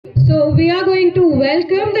So we are going to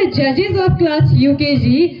welcome the judges of class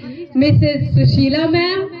UKG, Mrs. Sushila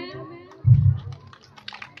ma'am,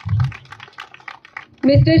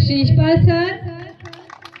 Mr. Shishpal sir,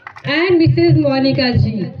 and Mrs. Monica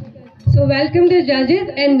ji. So welcome the judges,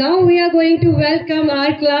 and now we are going to welcome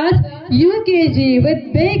our class UKG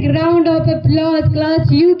with big round of applause, class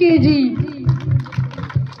UKG.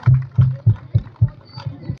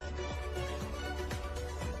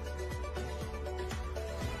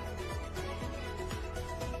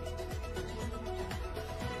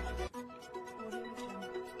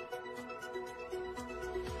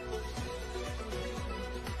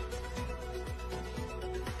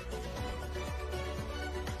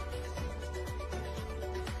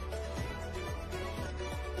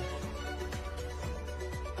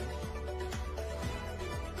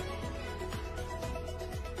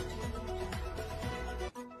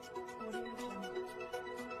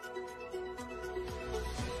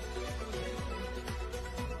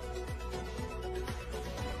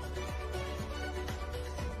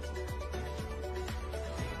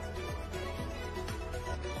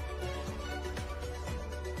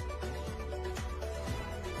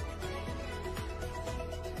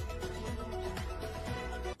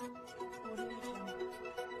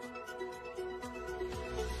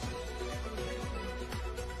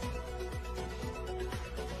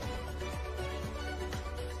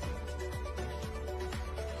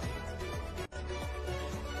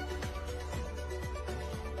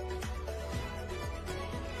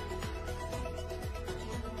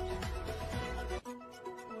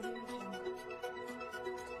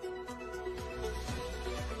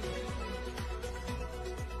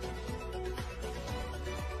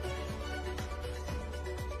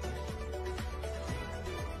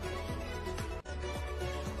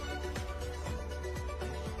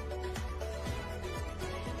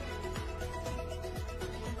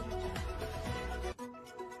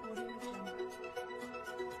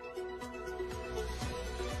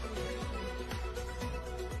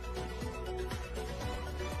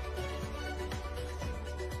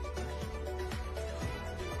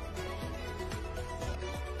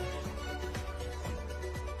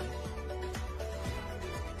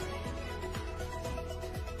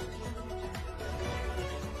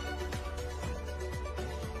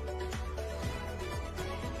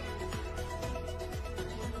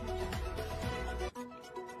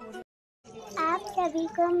 आप सभी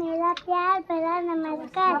को मेरा प्यार भरा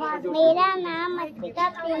नमस्कार। मेरा नाम अस्मिता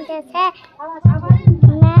princess है।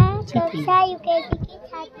 मैं कक्षा यूकेजी की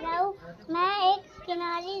छात्रा हूँ। मैं एक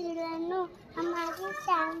किन्नौरी दुल्हन हूँ। हमारी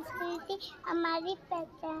संस्कृति हमारी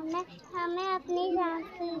पहचान है। हमें अपनी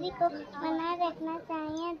संस्कृति को बनाए रखना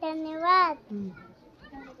चाहिए। धन्यवाद।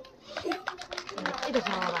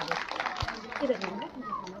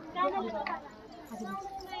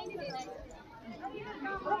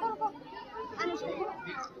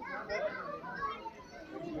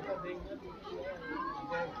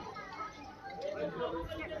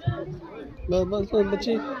 बस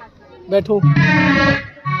बच्चे बैठो।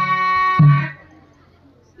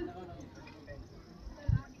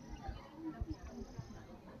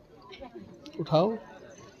 उठाओ।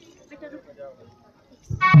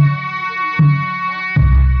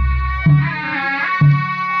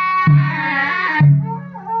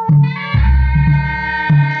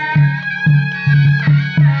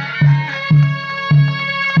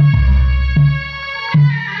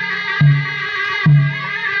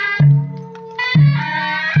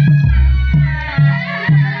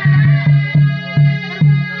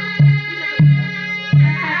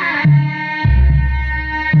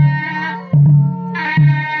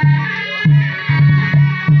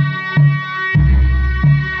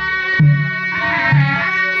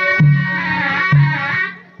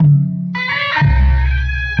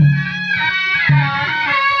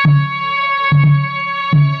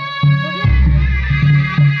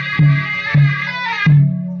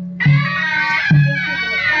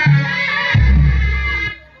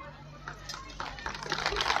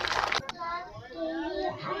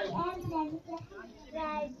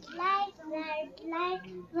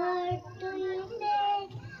 What do you say?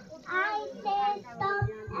 I say stop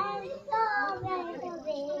and stop right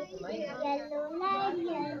away. Yellow light,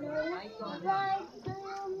 what do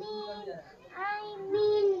you mean? I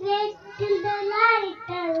mean red till the light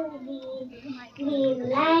turns green. Green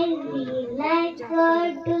light,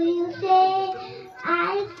 what do you say?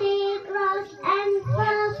 I say cross and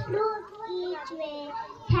cross, look each way.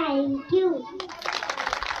 Thank you.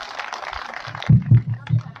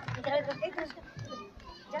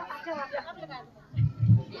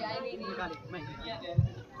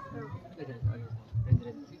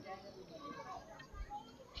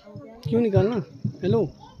 क्यों निकालना? Hello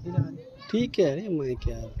ठीक है। अरे मैं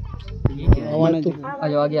क्या आवाज तो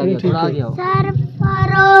आगे थोड़ा आगे आओ।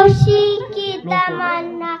 सरफरोशी की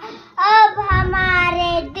तमन्ना अब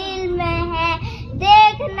हमारे दिल में है,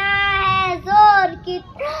 देखना है जोर की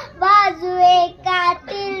बाजुए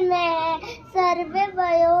कातिल में है। सर्वे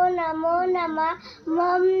भयो नमो नमः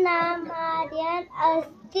मम नाम आर्यन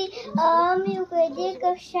अस्ति अहम यूकेजी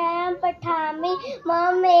कक्षायां पठामि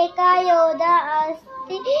मम एका योधा अस्ति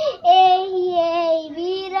एहि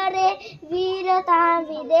वीर रे वीरता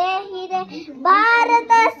विदेहि रे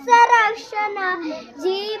भारतस्य रक्षण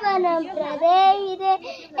जीवनं प्रदेहि रे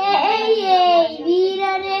एहि वीर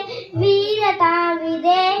रे वीरता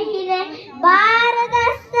विदेहि रे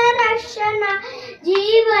भारतस्य रक्षण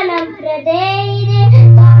जीवनं प्रदेहि रे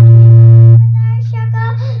दर्शक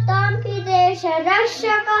तंपि देश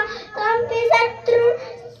रक्षक तंपि शत्रु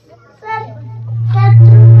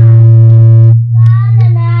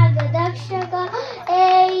दक्षक ए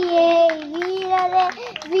वीर रे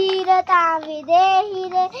वीरता विदेहि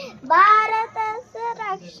रे भारत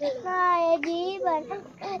रक्षणाय जीवन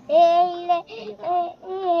रे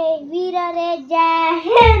वीर रे जय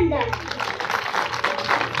हिंद।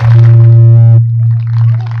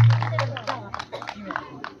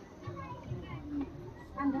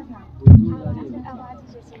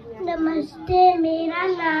 नमस्ते, मेरा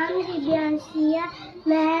नाम दिव्यांशिया,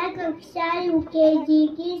 मैं कक्षा यूकेजी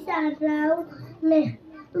की छात्रा हूँ।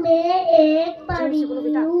 मैं एक पढ़ी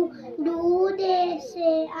हूँ, दूर देश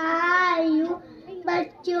से आई हूँ,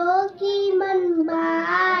 बच्चों की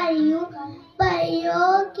मनबाई हूँ,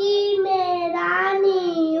 परियों की मैं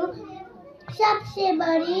रानी हूँ, सबसे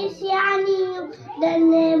बड़ी सियानी हूँ।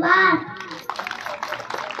 धन्यवाद।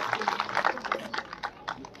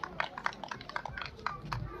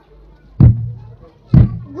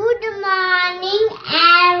 Good morning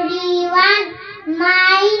everyone.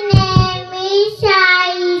 My name is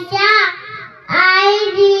Aisha. I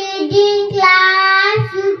read in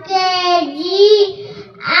class UKG.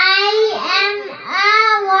 I am a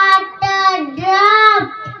water drop.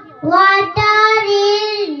 Water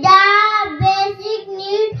is the basic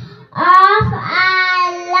need of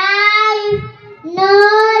our life. No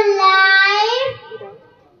life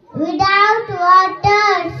without water.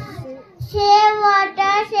 Save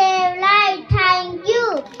water, save life. Thank you.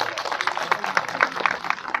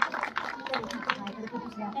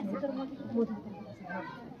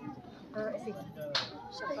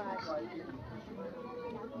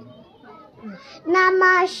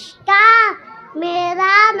 नमस्कार,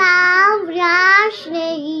 मेरा नाम व्यास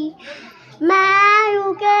नहीं, मैं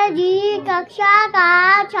UKG कक्षा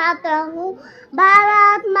का छात्र हूँ।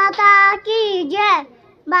 भारत माता की जय,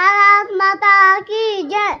 भारत माता की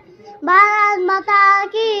जय, भारत माता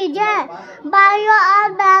की जय। भाइयों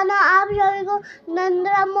और बहनों, आप सभी को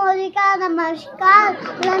नरेंद्र मोदी का नमस्कार।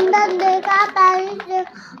 लंदन देखा, पेरिस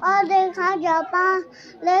देखा और देखा जापान,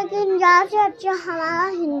 लेकिन जैसे अच्छा हमारा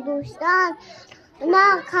हिंदुस्तान। ना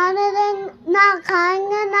खाने देंगे, ना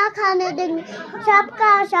खाएंगे, ना खाने देंगे,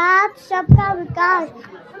 सबका साथ, सबका विकास।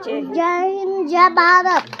 जय हिंद, जय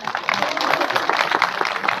भारत।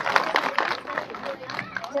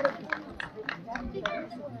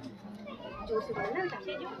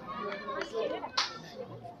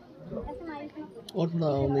 और थोड़ा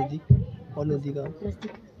नजदीक, और नजदीक आओ।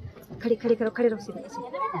 खड़े खड़े करो, खड़े रहो सीधे ऐसे।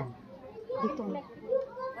 देखते हैं,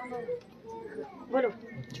 बोलो।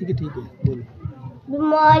 ठीक है बोलो। Good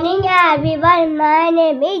morning everyone. My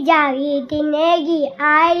name is Javed Negi.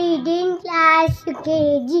 I read in class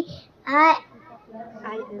UKG. I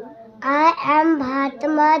am Bharat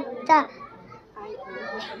Mata.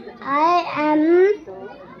 I am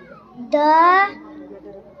the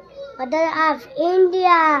mother of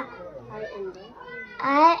India.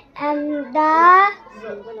 I am the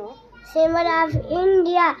symbol of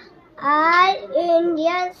India. All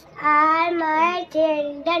Indians are my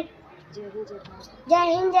children. जय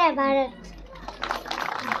हिंद, जय Bharat.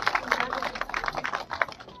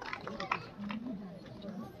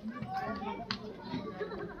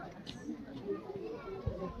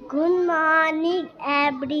 Good morning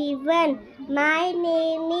everyone. My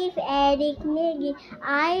name is Eric Negi.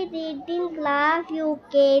 I read in class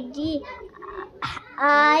UKG.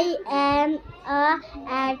 I am a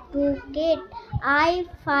advocate. I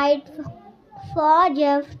fight for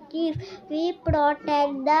justice. We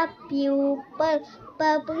protect the people.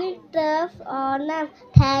 Public trust honor.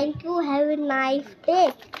 Thank you. Have a nice day.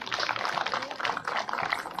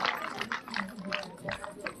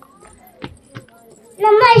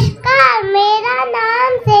 नमस्कार, मेरा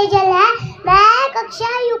नाम सेजल है। मैं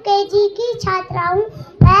कक्षा UKG की छात्रा हूँ।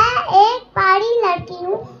 मैं एक पहाड़ी लड़की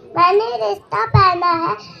हूँ। मैंने रिश्ता पहना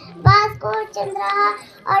है। बांस को चंद्रा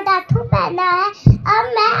और डाठू पहना है।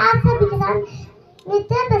 अब मैं आप सभी के साथ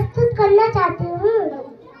नृत्य प्रस्तुत करना चाहती हूँ।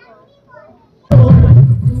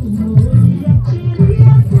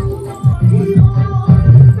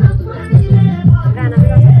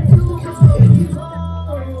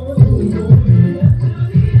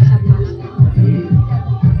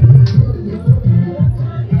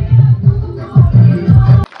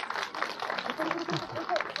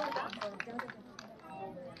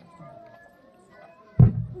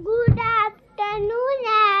 Good afternoon,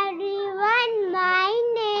 everyone. My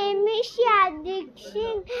name is Shadik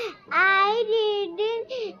Singh. I read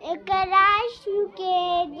in Class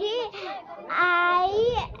UKG. I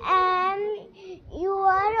am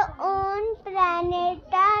your own planet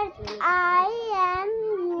Earth. I am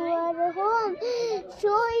your home.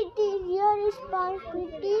 So it is your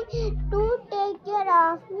responsibility to take care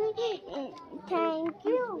of me. Thank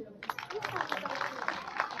you.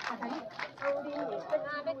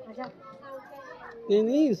 ये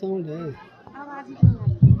नहीं sound है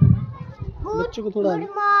बच्चों को थोड़ा Good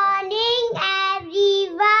morning,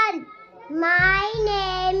 everyone. My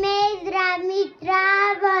name is Ramit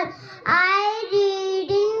Rawal. I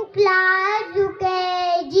read in class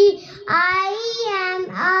UKG. I am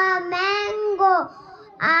a mango.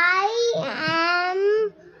 I am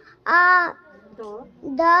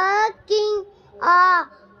the king of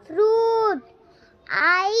fruit.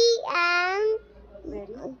 I am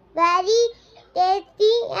very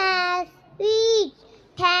tasty and sweet.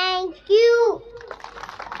 Thank you.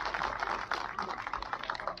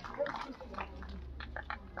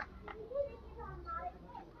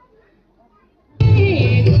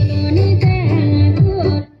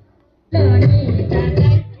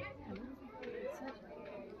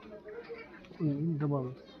 दबाओ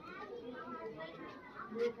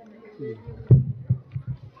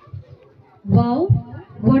Wow,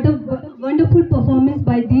 what a wonderful performance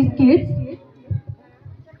by these kids.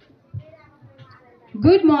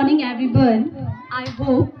 Good morning, everyone. I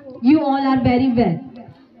hope you all are very well.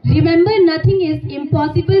 Remember, nothing is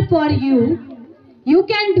impossible for you. You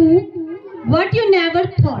can do what you never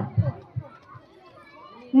thought.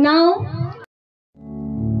 Now,